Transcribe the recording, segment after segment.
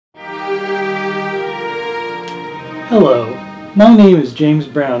Hello, my name is James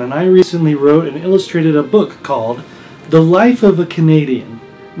Brown and I recently wrote and illustrated a book called The Life of a Canadian.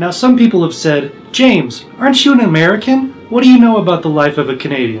 Now some people have said, James, aren't you an American? What do you know about the life of a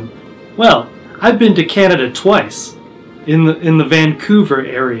Canadian? Well, I've been to Canada twice, in the Vancouver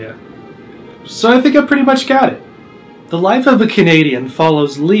area. So I think I pretty much got it. The life of a Canadian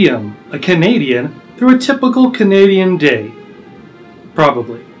follows Liam, a Canadian, through a typical Canadian day.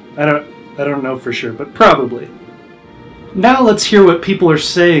 Probably. I don't know for sure, but probably. Now let's hear what people are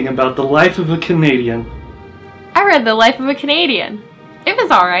saying about the life of a Canadian. I read The Life of a Canadian. It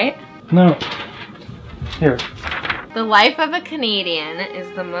was alright. No. Here. The Life of a Canadian is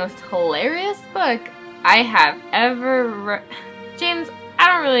the most hilarious book I have ever read. James, I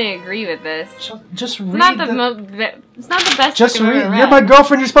don't really agree with this. Just read it's not the best Just book I've read. ever read. You're my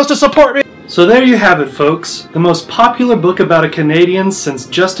girlfriend, you're supposed to support me! So there you have it, folks. The most popular book about a Canadian since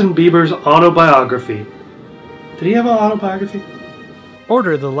Justin Bieber's autobiography. Did he have an autobiography?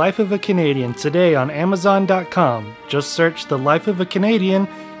 Order The Life of a Canadian today on Amazon.com. Just search The Life of a Canadian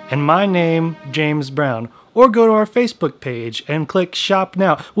and my name, James Brown. Or go to our Facebook page and click Shop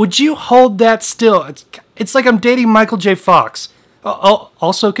Now. Would you hold that still? It's like I'm dating Michael J. Fox.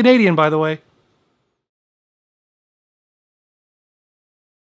 Also Canadian, by the way.